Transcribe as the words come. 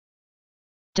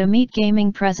Meet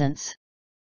Gaming presents.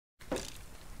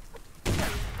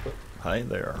 Hi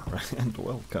there, and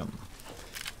welcome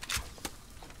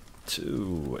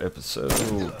to episode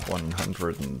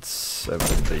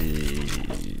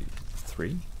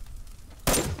 173.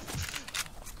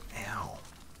 Ow.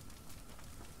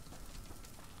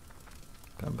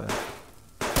 Come back.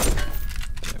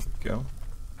 There we go.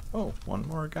 Oh, one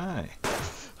more guy.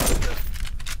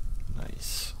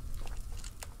 Nice.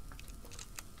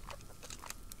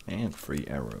 And 3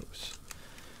 arrows.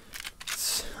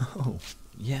 So,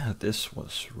 yeah, this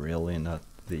was really not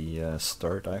the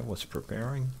start I was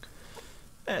preparing.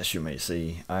 As you may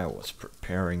see, I was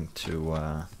preparing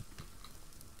to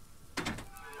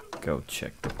go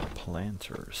check the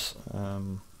planters.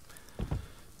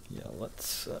 Yeah,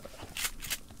 let's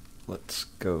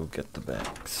go get the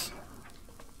bags.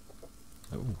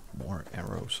 Oh, more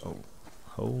arrows. Oh,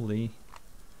 holy.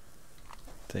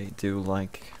 They do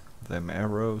like them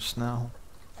arrows now.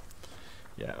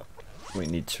 Yeah, we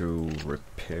need to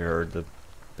repair the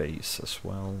base as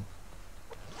well,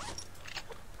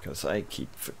 because I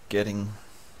keep forgetting.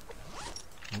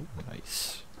 Ooh,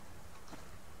 nice.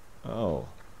 Oh,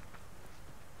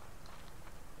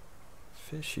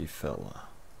 fishy fella.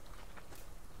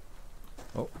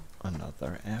 Oh,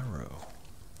 another arrow.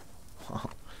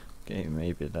 Okay,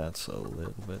 maybe that's a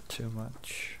little bit too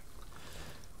much.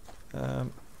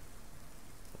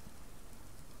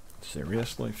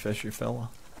 Seriously, fishy fella?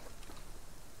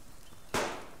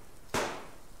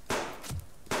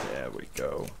 There we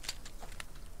go.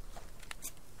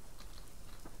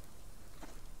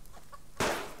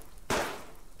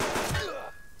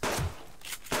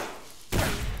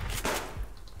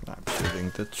 I'm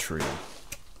shooting the tree.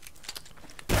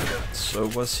 So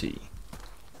was he.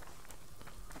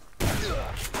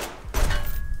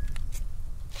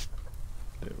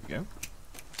 There we go.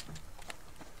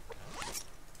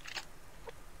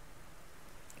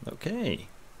 Okay.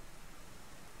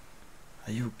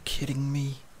 Are you kidding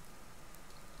me?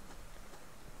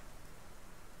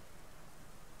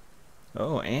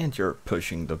 Oh, and you're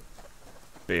pushing the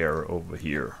bear over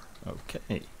here.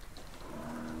 Okay.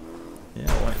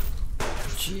 Yeah, what?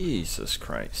 Jesus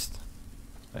Christ.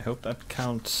 I hope that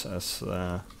counts as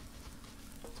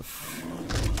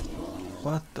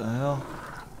what the hell?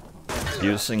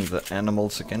 Using the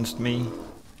animals against me?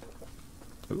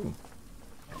 Ooh.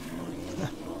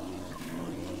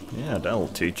 Yeah, that'll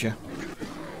teach you.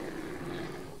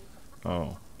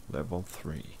 Oh, level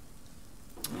 3.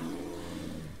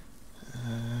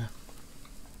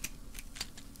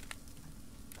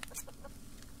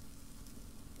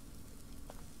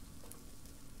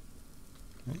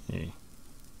 Hey.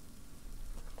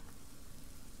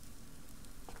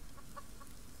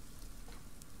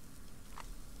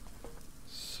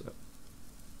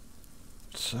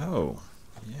 So,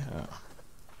 yeah.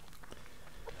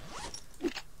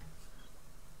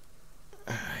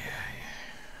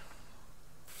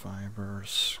 Fiber,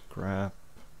 scrap.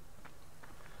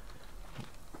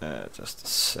 Just a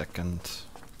second.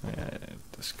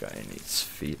 This guy needs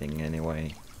feeding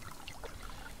anyway.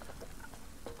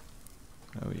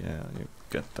 Oh yeah, you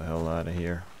get the hell out of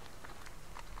here.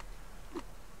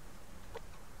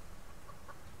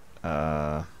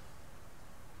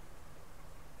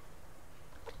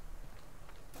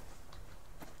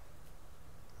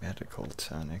 Medical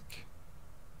tonic.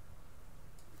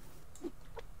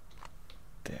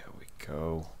 There we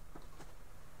go.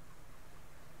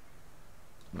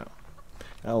 No.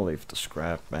 I'll leave the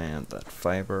scrap and that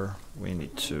fiber. We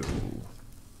need to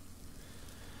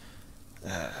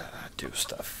do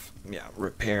stuff. Yeah,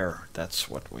 repair. That's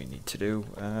what we need to do.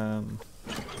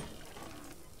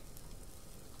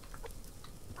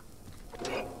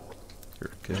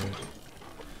 You're good.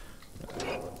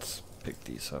 Let's pick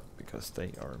these up because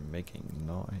they are making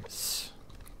noise.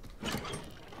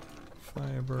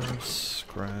 Fibers,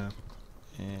 scrap,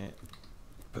 and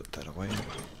put that away.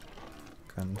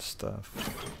 Gun stuff.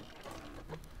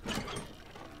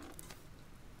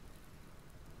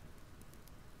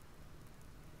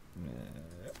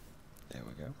 There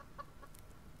we go.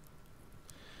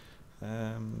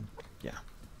 Yeah.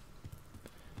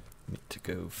 Need to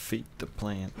go feed the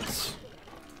plants.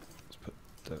 Let's put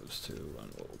those two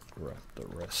and we'll grab the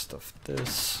rest of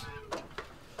this.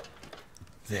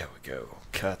 There we go.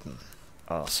 Cotton.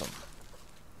 Awesome.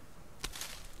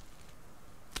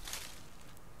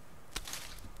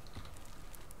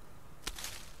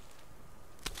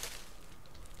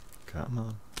 Come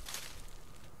on.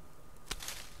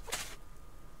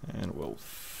 And we'll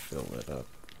fill it up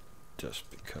just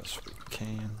because we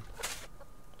can.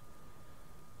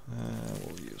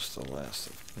 We'll use the last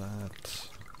of that.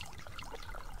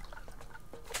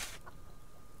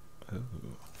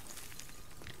 Ooh.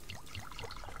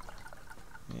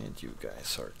 And you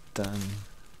guys are done.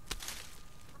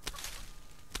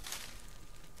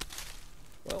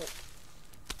 Well,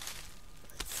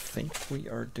 I think we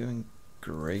are doing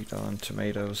great on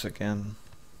tomatoes again.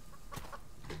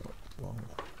 Whoa.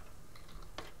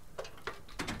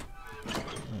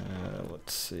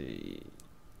 Let's see.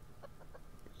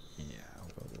 Yeah,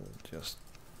 we'll just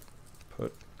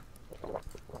put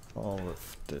all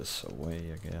of this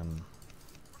away again.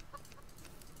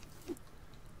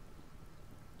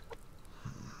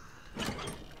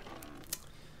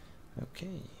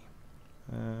 Okay.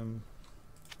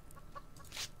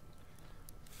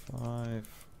 5.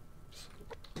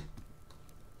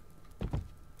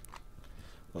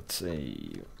 Let's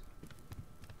see.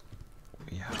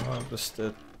 We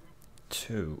harvested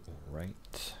 2,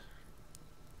 right?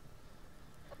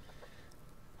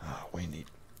 Ah, we need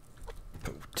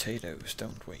potatoes,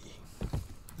 don't we?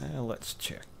 Now let's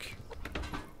check.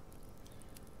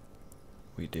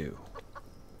 We do.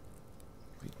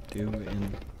 We do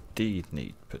indeed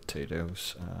need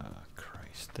potatoes. Ah,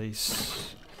 Christ, it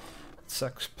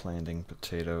sucks planting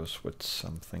potatoes with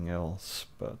something else,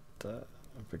 but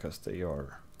because they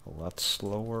are a lot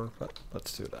slower, but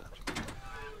let's do that.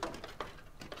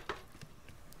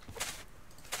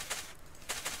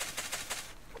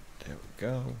 There we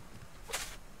go.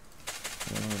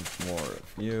 And more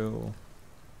of you.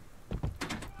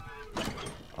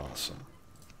 Awesome.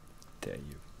 There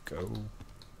you go.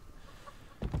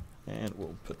 And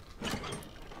we'll put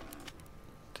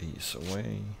these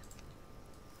away.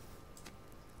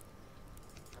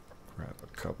 Grab a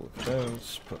couple of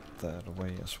those, put that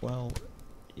away as well.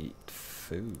 Eat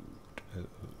food. Ooh.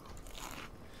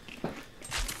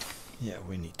 Yeah,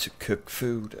 we need to cook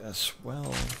food as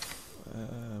well.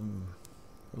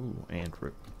 Ooh, and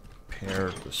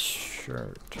repair the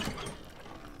shirt.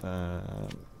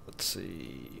 Let's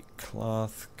see,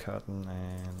 cloth, cotton,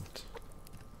 and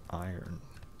iron.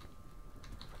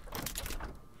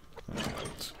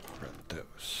 Let's grab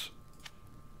those.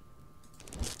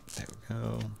 There we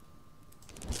go.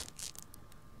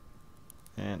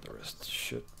 And the rest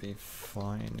should be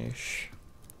fine-ish.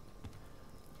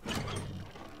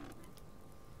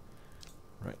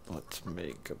 Right, let's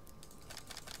make a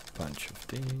bunch of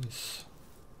these.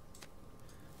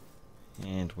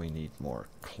 And we need more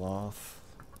cloth.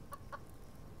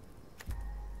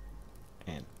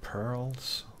 And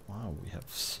pearls. Wow, we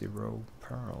have 0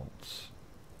 pearls.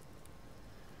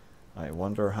 I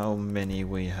wonder how many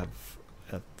we have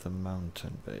at the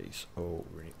mountain base. Oh,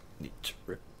 we need to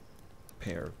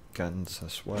repair guns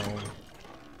as well.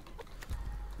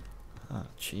 Ah,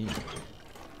 gee.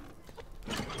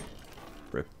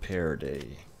 Repair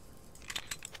day.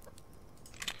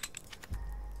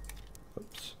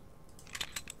 Oops.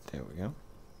 There we go.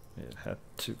 It had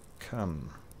to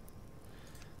come.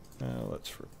 Now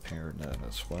let's repair that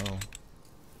as well.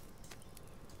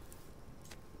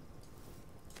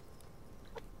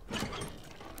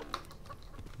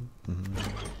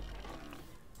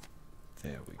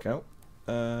 There we go.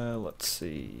 Let's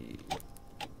see.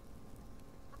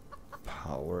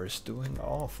 Power is doing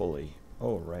awfully.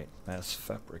 Oh, right, mass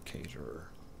fabricator.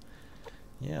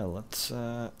 Yeah, let's,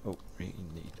 oh, we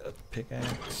need a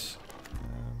pickaxe.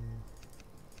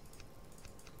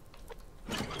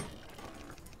 There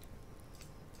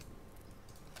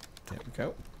we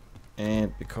go.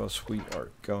 And because we are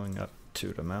going up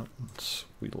to the mountains,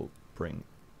 we'll bring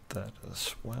that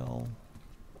as well.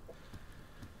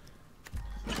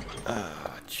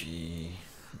 Ah, gee.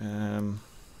 Yeah,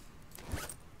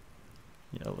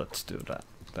 let's do that.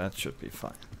 That should be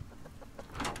fine.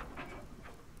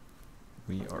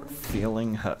 We are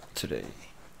feeling hot today.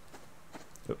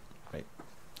 Oh, wait.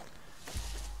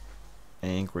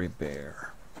 Angry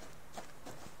bear.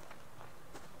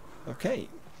 Okay,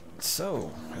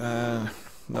 so,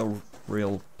 no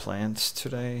real plans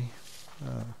today,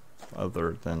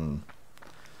 other than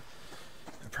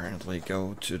apparently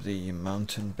go to the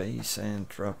mountain base and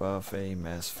drop off a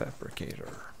mass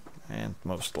fabricator, and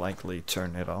most likely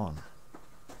turn it on.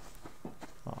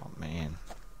 Oh man.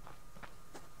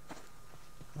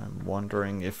 I'm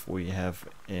wondering if we have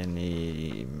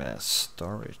any mass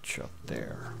storage up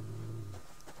there.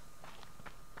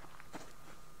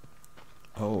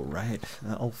 Oh right,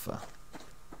 alpha.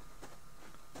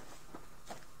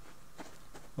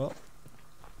 Well,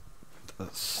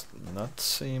 does not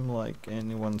seem like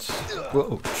anyone's...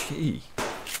 Whoa, gee.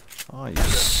 Oh, you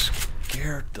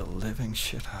scared the living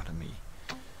shit out of me.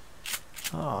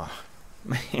 Oh,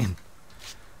 man.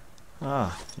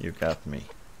 Ah, you got me.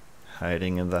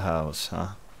 Hiding in the house, huh?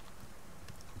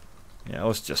 Yeah, I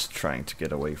was just trying to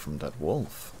get away from that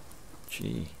wolf.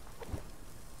 Gee.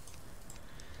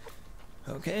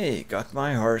 Okay, got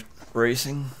my heart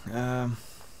racing.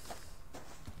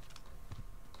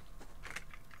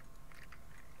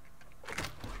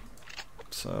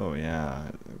 So yeah,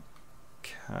 it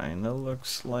kinda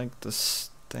looks like the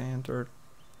standard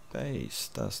base,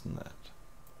 doesn't it?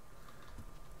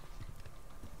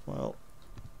 Well,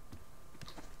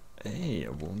 hey,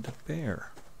 a wounded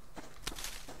bear.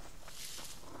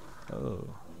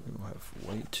 Oh, you have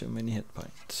way too many hit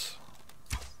points.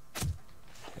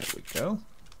 There we go.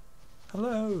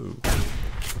 Hello!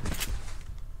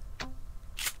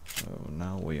 So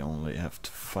now we only have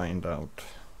to find out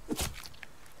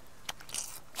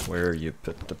where you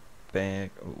put the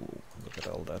bag. Oh, look at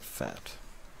all that fat.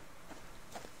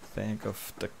 Bag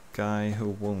of the guy who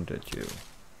wounded you.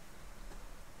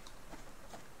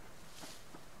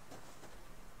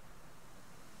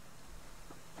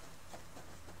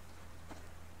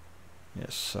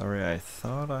 Yes, sorry, I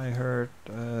thought I heard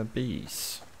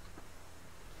bees.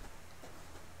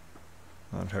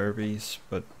 Not herbies,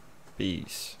 but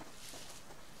bees.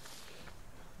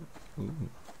 Ooh.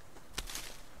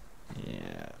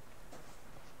 Yeah.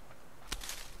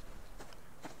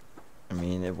 I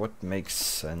mean, it would make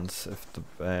sense if the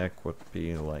bag would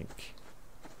be like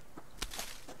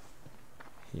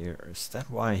here. Is that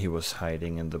why he was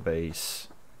hiding in the base?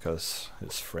 Because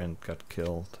his friend got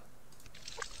killed?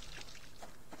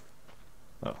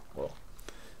 Oh, well.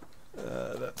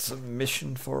 That's a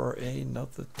mission for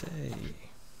another day.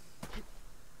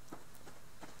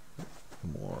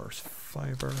 More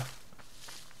fiber.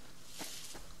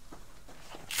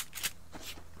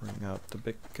 Let's bring out the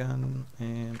big gun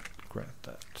and grab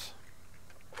that.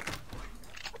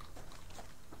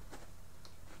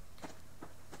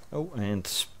 Oh, and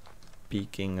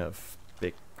speaking of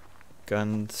big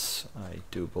guns, I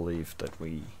do believe that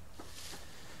we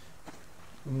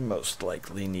most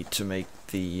likely need to make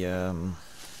the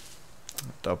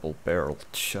double-barreled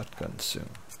shotgun soon.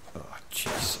 Oh,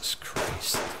 Jesus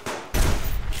Christ.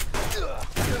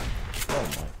 Oh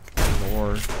my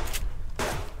lord.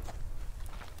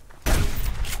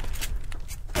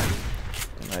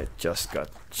 And I just got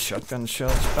shotgun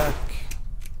shells back.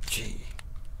 Gee.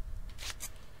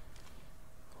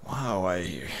 Wow,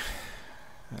 I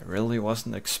really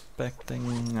wasn't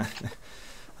expecting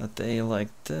a day like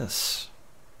this.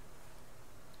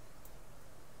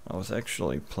 I was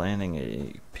actually planning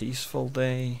a peaceful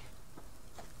day.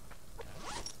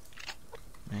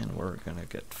 Man, we're gonna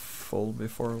get full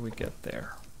before we get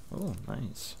there. Oh,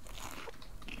 nice.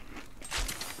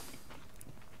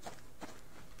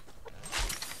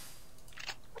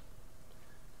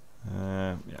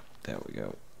 Yeah, there we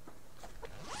go.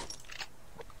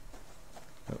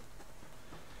 Oh.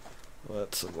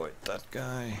 Let's avoid that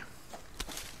guy.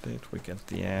 Did we get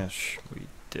the ash? We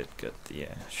did get the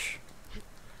ash.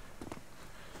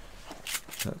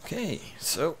 Okay,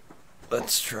 so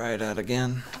let's try that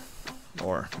again.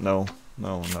 Or no,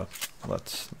 not.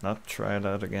 Let's not try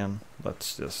that again.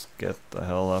 Let's just get the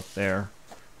hell up there.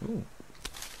 Ooh.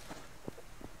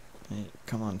 Hey,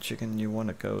 come on, chicken, you want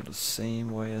to go the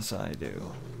same way as I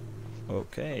do.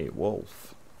 Okay,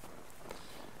 wolf.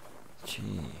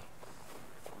 Gee.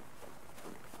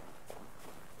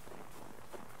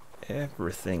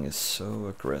 Everything is so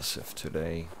aggressive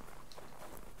today.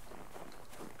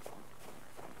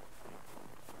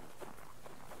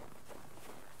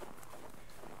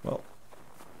 Well,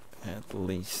 at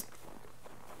least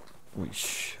we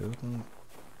shouldn't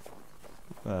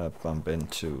bump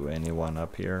into anyone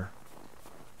up here.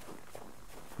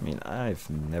 I mean, I've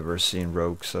never seen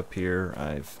rogues up here.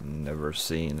 I've never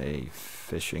seen a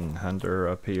fishing hunter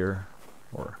up here,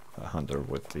 or a hunter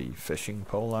with the fishing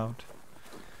pole out.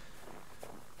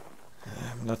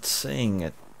 I'm not saying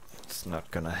it's not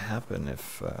gonna happen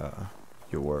if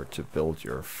you were to build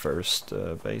your first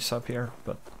base up here,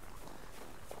 but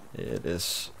it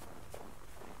is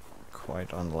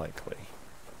quite unlikely.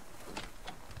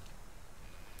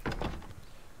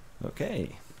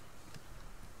 Okay.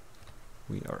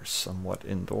 We are somewhat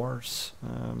indoors.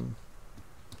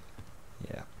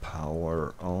 Yeah,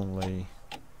 power only.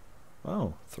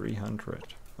 Oh,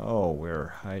 300. Oh, we're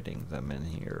hiding them in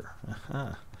here.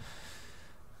 Aha.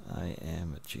 I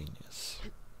am a genius.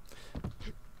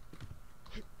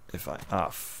 If I... Ah,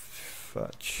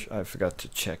 fudge. I forgot to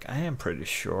check. I am pretty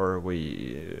sure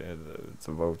the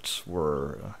votes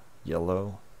were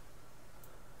yellow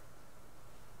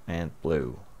and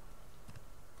blue.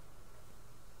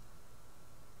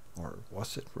 Or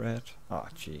was it red? Ah,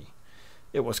 gee.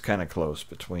 It was kind of close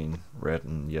between red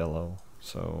and yellow,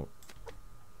 so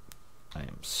I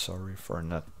am sorry for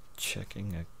not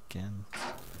checking again.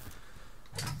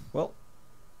 Well,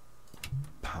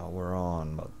 power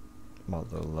on,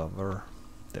 mother lover.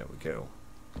 There we go.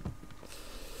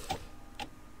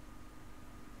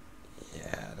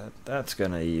 Yeah, that's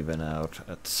gonna even out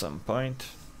at some point,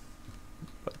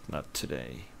 but not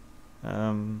today.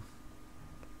 Right,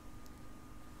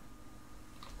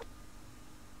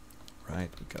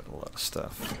 we got a lot of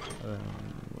stuff.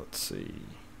 Let's see.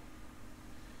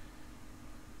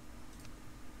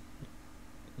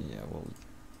 Yeah, we'll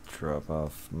drop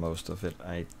off most of it.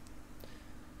 I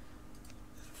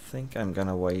think I'm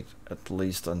gonna wait at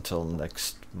least until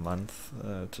next month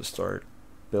to start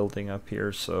building up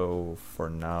here, so for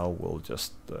now we'll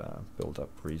just build up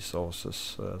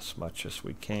resources as much as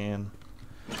we can.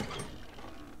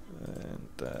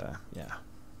 And yeah,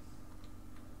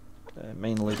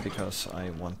 mainly because I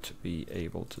want to be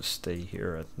able to stay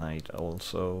here at night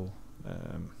also,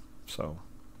 so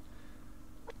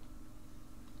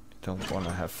don't want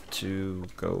to have to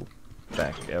go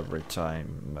back every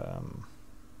time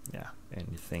yeah,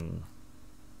 anything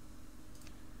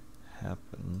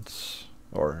happens,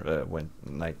 or when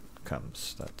night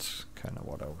comes. That's kind of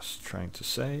what I was trying to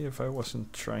say, if I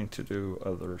wasn't trying to do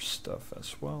other stuff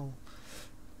as well.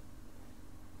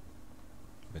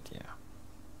 But yeah.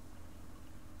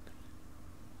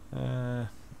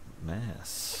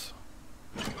 Mass.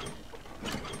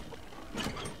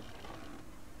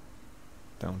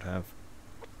 Don't have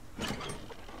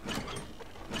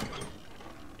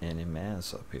any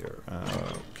mass up here.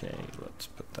 Okay, let's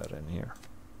put that in here.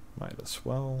 Might as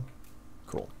well.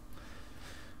 Cool.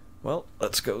 Well,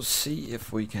 let's go see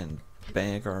if we can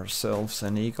bag ourselves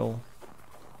an eagle.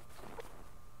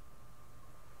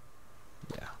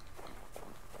 Yeah.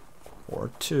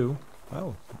 Or two.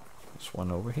 Oh, there's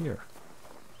one over here.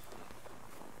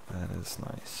 That is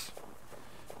nice.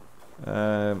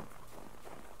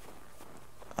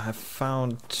 I've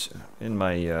found in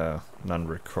my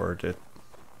non-recorded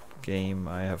game,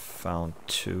 I have found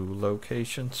 2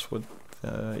 locations with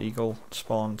eagle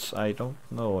spawns. I don't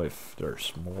know if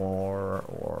there's more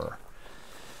or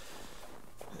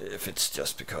if it's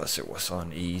just because it was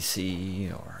on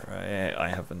easy, or I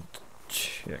haven't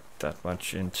checked that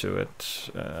much into it.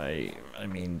 I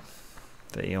mean,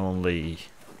 they only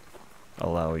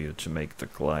allow you to make the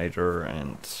glider,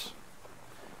 and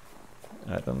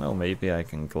I don't know, maybe I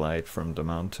can glide from the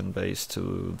mountain base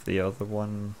to the other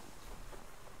one,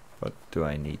 but do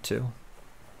I need to?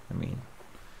 I mean,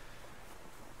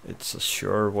 it's a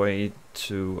sure way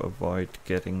to avoid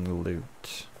getting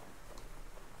loot.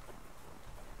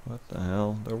 What the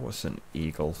hell? There was an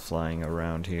eagle flying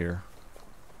around here.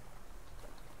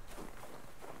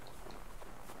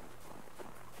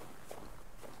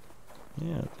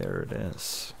 Yeah, there it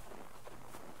is.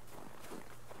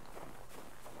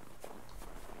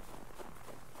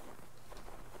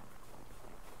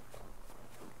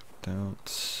 Don't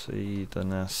see the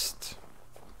nest.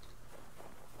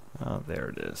 Oh, there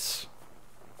it is.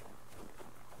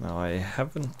 Now, I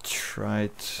haven't tried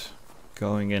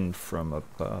going in from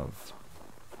above.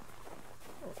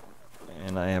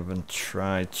 And I haven't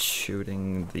tried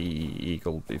shooting the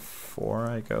eagle before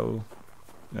I go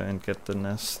and get the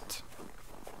nest.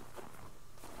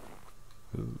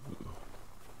 Ooh.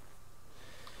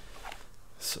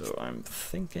 So I'm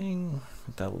thinking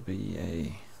that'll be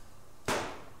a...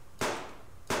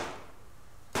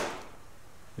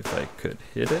 if I could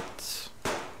hit it.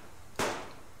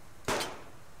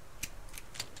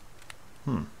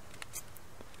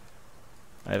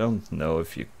 I don't know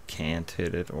if you can't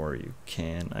hit it or you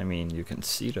can. I mean, you can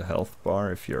see the health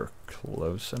bar if you're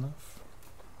close enough.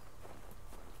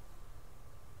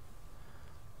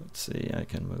 Let's see, I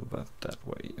can move up that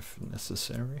way if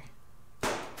necessary.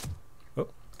 Oh,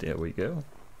 there we go.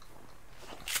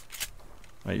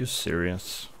 Are you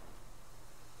serious?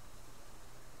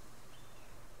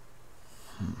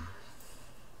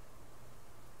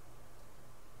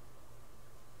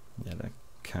 Yeah, that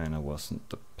kind of wasn't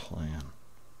the plan.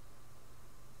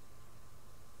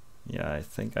 Yeah, I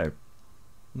think I...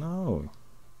 no.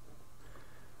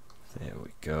 There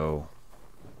we go.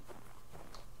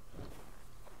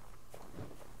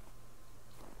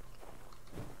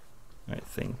 I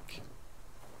think.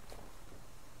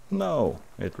 No,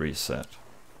 it reset.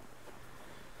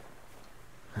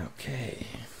 Okay.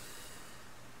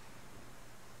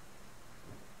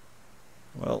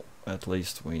 Well, at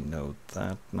least we know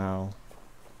that now.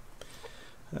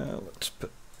 Let's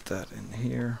put that in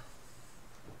here.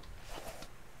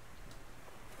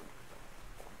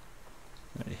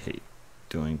 I hate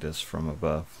doing this from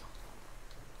above.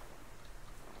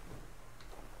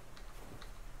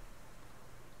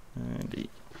 And eat.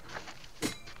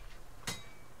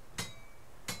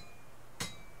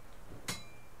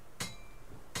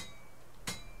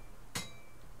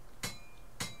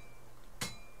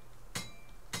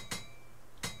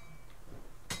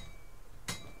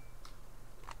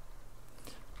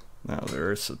 Now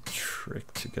there's a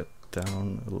trick to get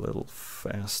down a little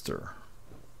faster.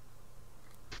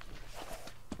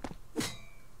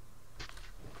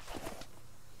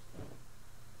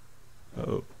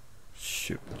 Oh,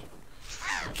 shoot.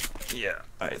 Yeah,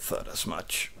 I thought as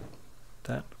much.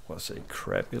 That was a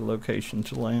crappy location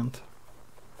to land.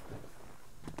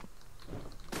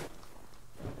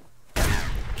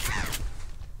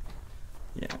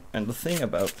 Yeah, and the thing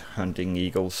about hunting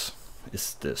eagles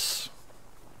is this.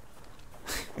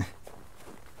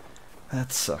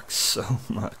 That sucks so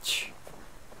much.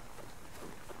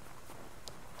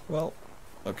 Well,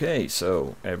 okay,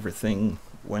 so everything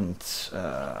went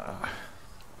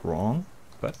wrong,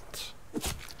 but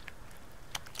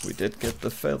we did get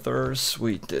the feathers,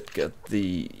 we did get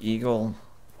the eagle,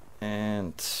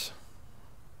 and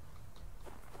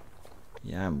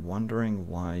yeah, I'm wondering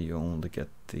why you only get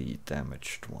the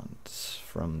damaged ones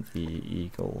from the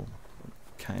eagle.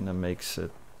 Kinda makes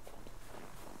it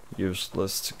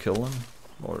useless to kill him,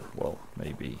 or well,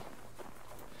 maybe.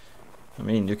 I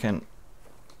mean, you can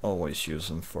always use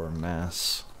them for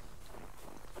mass.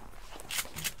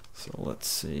 So let's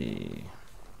see.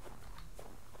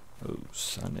 Oh,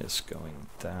 sun is going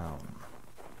down.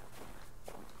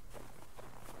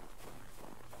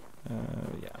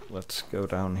 Yeah, let's go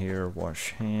down here,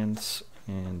 wash hands,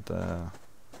 and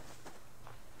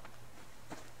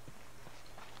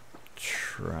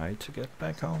try to get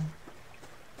back home.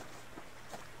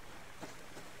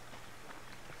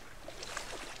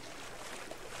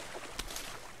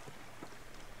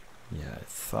 Yeah, I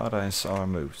thought I saw a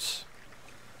moose.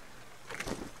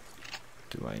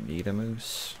 Do I need a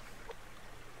moose?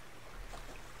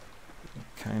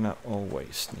 I kinda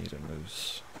always need a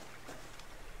moose.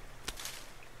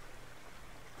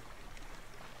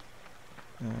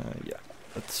 Yeah,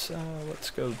 let's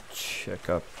go check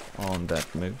up on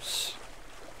that moose.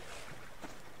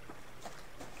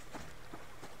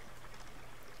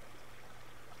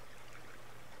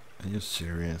 Are you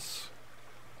serious?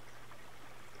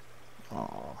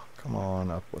 Oh, come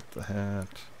on up with the hat.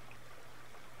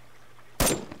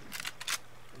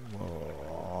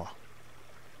 Whoa.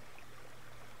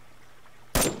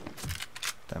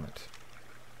 Damn it.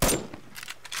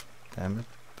 Damn it.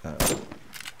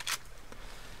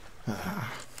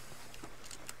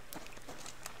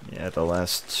 Yeah, the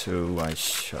last two I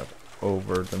shot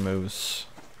over the moose.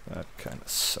 That kinda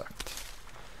sucked.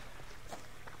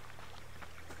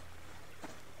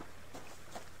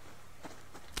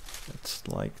 It's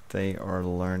like they are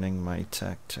learning my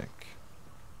tactic.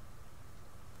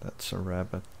 That's a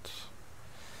rabbit.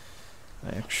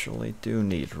 I actually do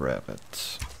need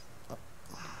rabbits.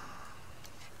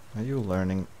 Are you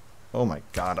learning? Oh my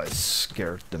god, I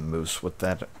scared the moose with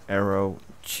that arrow.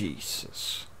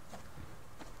 Jesus.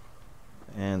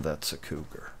 And that's a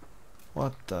cougar.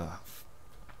 What the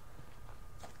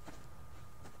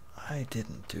I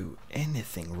didn't do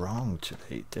anything wrong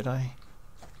today, did I?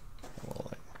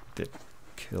 Well, I did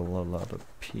kill a lot of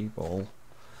people.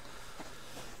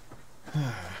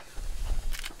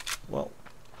 Well.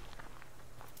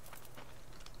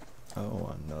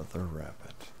 Oh, another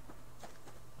rabbit.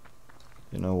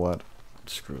 You know what?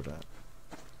 Screw that.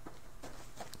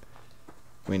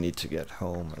 We need to get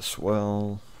home as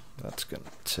well. That's gonna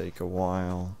take a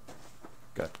while.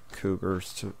 Got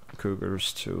cougars to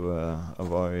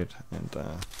avoid, and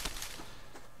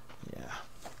yeah.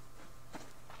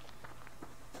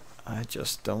 I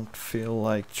just don't feel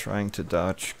like trying to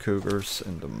dodge cougars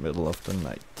in the middle of the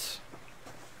night.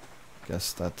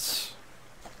 Guess that's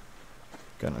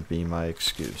gonna be my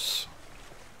excuse.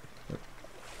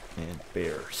 And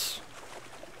bears.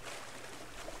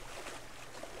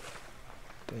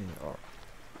 They are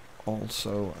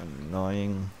also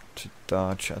annoying to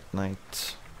dodge at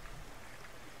night.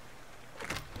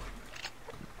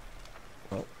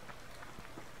 Well,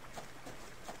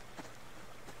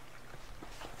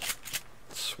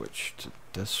 switch to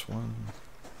this one.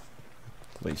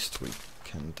 At least we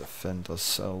can defend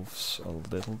ourselves a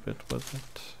little bit with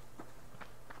it.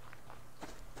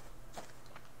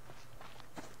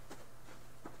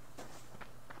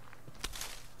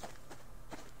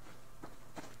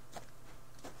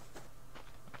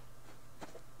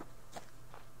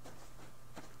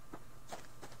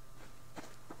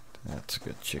 That's a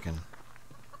good chicken.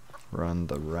 Run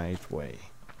the right way.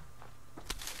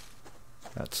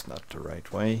 That's not the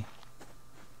right way.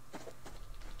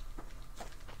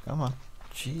 Come on.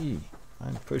 Gee,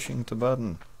 I'm pushing the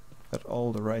button at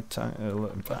all the right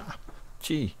time.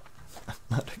 Gee,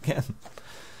 not again.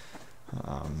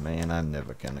 Oh man, I'm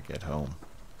never gonna get home.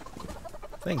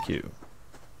 Thank you.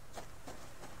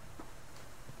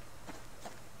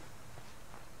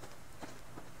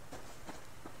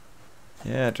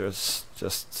 Yeah, there's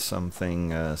just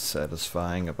something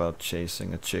satisfying about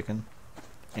chasing a chicken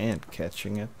and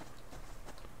catching it.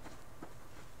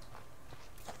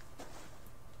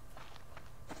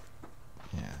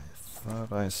 Yeah, I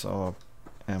thought I saw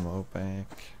ammo bag.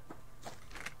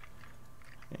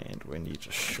 And we need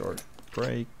a short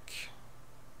break.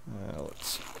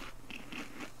 Let's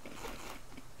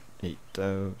eat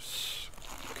those.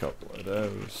 A couple of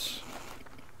those.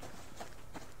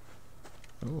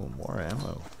 Ooh, more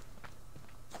ammo.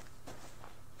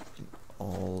 In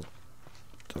all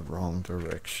the wrong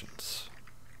directions.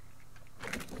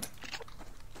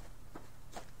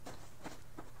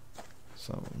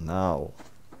 So now,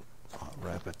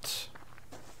 rabbit.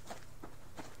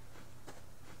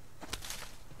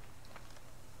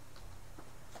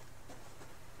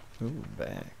 Ooh,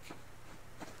 back.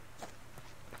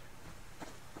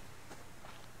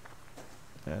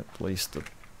 At least the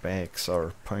bags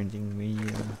are pointing me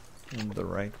in the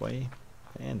right way.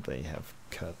 And they have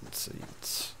cotton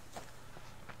seeds.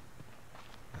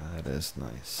 That is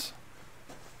nice.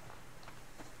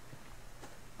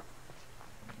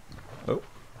 Oh.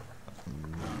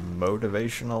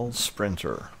 Motivational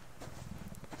sprinter.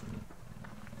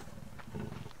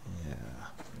 Yeah.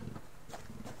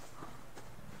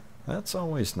 That's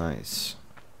always nice.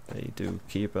 They do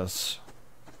keep us...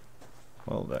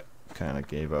 Well, that kind of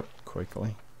gave up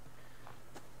quickly.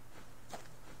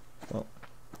 Well,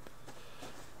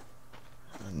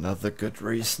 another good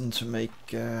reason to make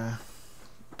the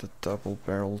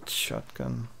double-barreled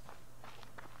shotgun.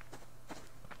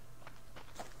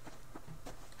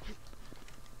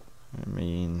 I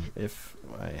mean, if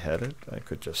I had it, I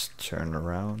could just turn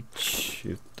around,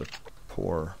 shoot the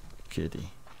poor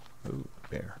kitty. Ooh,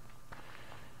 bear.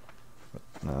 But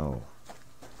no.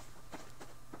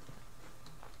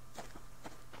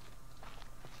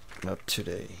 Not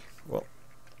today. Well,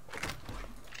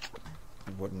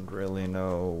 wouldn't really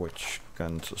know which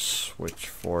gun to switch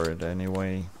for it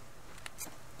anyway.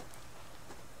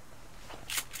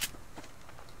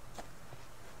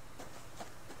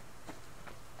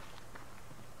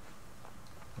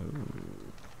 Ooh.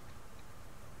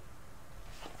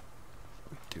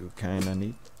 We do kinda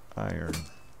need iron.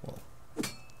 Well,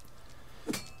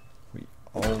 we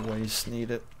always need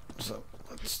it, so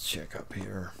let's check up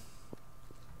here.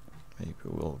 Maybe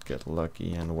we'll get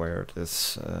lucky and wear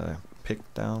this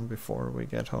pick down before we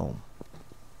get home.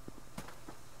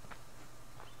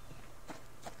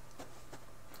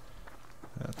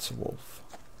 That's a wolf.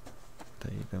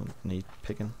 They don't need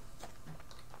picking.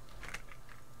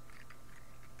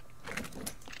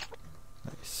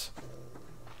 Nice.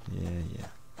 Yeah.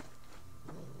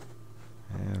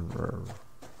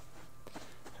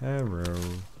 Arrow.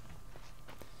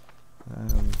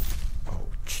 Oh,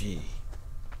 gee.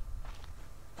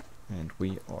 And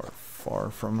we are far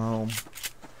from home.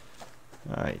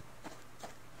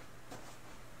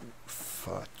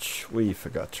 Fudge. We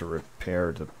forgot to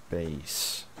repair the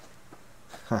base.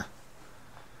 Huh.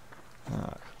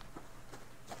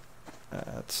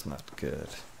 That's not good.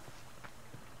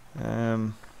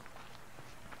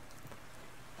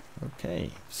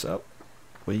 Okay, so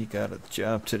we got a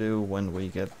job to do when we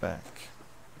get back.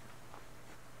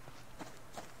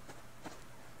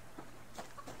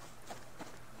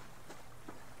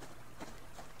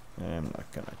 I'm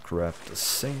not gonna grab the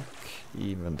sink,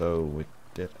 even though we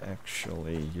did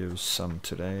actually use some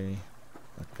today.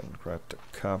 I can grab the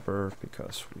copper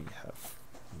because we have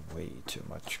way too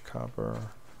much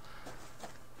copper.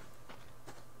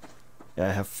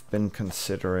 I have been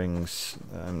considering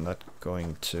I'm not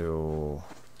going to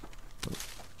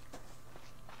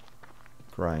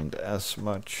grind as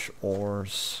much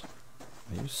ores.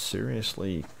 Are you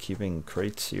seriously keeping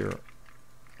crates here?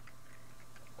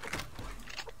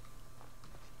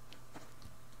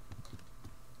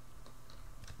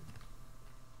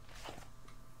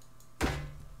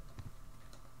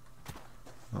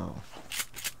 Oh.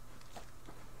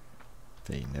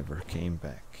 They never came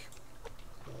back.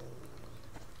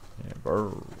 Yeah,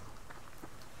 brr.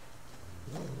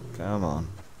 Come on.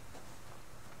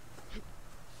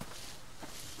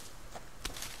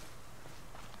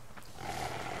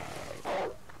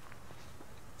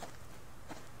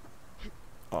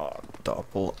 Oh,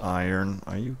 double iron.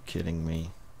 Are you kidding me?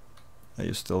 Are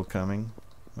you still coming?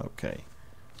 Okay.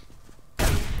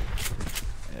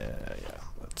 Yeah,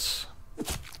 let's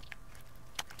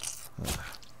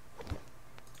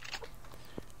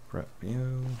grab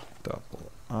you.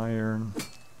 Double iron.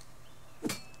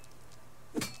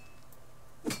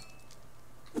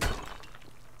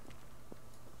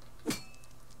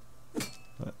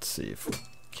 Let's see if we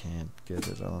can't get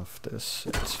it off this.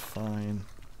 It's fine.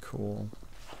 Cool.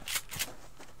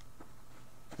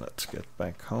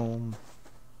 back home.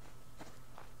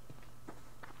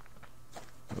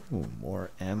 Ooh,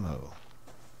 more ammo.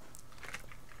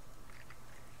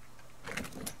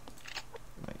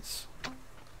 Nice.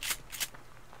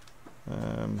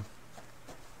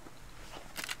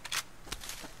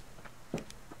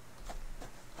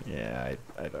 Yeah,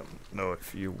 I don't know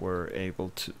if you were able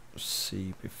to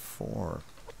see before.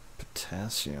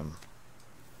 Potassium.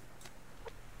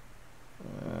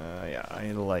 Yeah,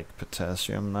 I like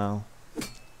potassium now.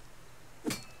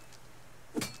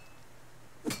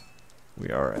 We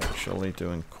are actually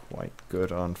doing quite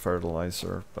good on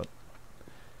fertilizer, but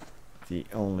the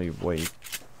only way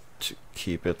to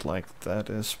keep it like that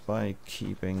is by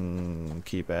keep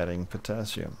adding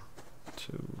potassium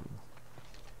to...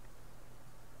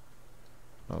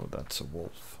 Oh, that's a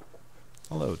wolf.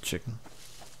 Hello, chicken.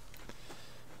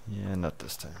 Yeah, not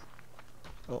this time.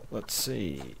 Oh, let's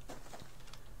see.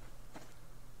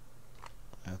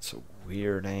 That's a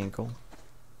weird angle.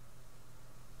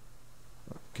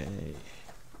 Okay.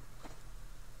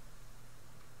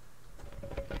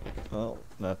 Well,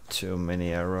 not too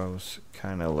many arrows.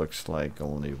 Kinda looks like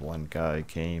only one guy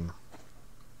came.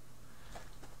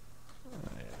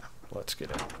 Yeah, let's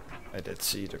get out. I did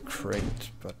see the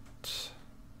crate, but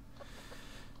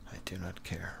I do not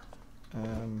care.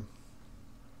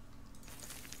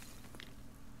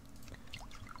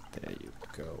 There you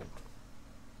go.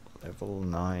 Level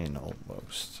 9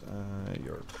 almost.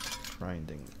 You're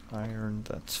grinding iron,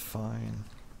 that's fine.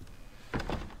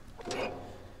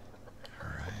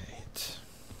 Alright.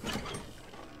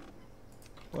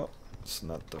 Well, it's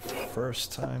not the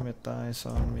first time it dies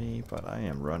on me, but I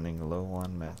am running low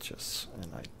on matches,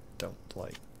 and I don't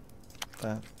like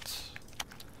that.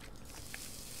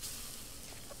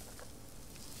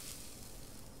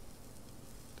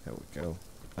 There we go.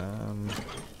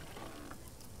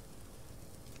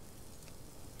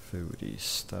 Foodie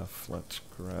stuff. Let's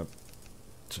grab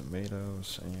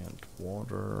tomatoes and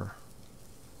water.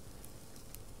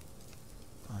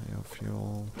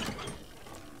 Biofuel.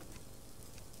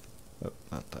 Oh,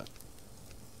 not that.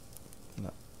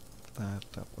 Not that.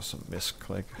 That was a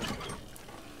misclick.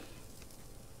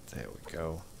 There we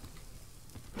go.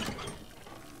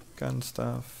 Gun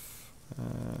stuff.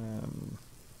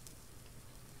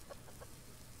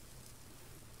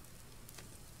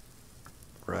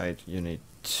 Right, you need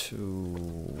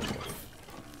 2 of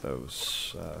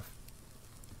those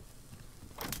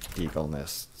eagle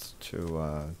nests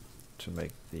to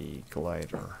make the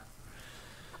glider.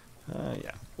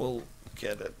 Yeah, we'll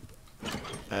get it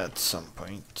at some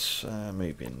point.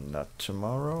 Maybe not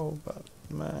tomorrow, but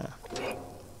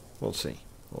we'll see.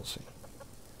 We'll see.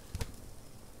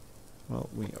 Well,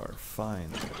 we are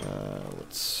fine.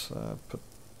 Let's put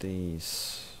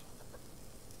these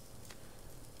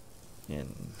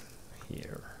in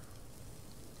here.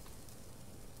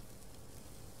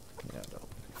 Yeah, that'll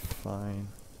be fine.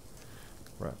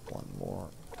 Grab one more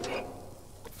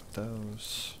of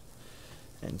those.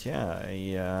 And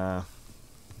yeah,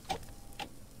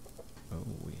 oh,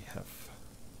 we have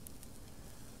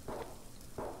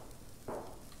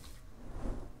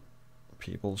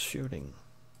people shooting.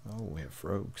 Oh, we have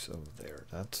rogues over there.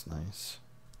 That's nice.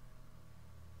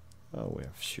 Oh, we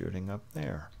have shooting up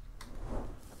there.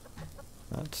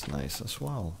 That's nice as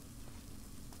well.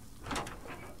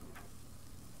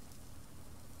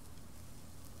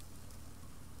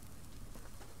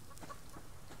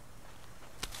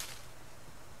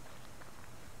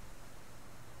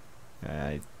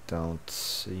 I don't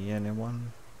see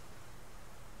anyone.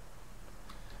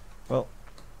 Well,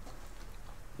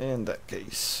 in that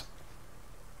case,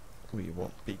 we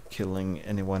won't be killing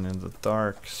anyone in the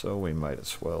dark, so we might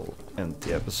as well end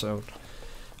the episode.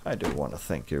 I do want to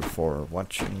thank you for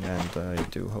watching, and I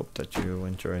do hope that you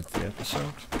enjoyed the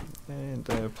episode. And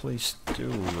please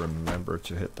do remember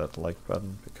to hit that like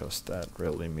button, because that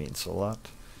really means a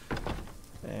lot.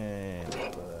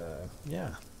 And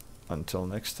yeah, until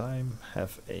next time,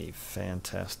 have a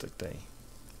fantastic day.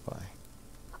 Bye.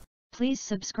 Please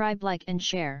subscribe, like and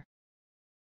share.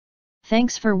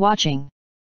 Thanks for watching.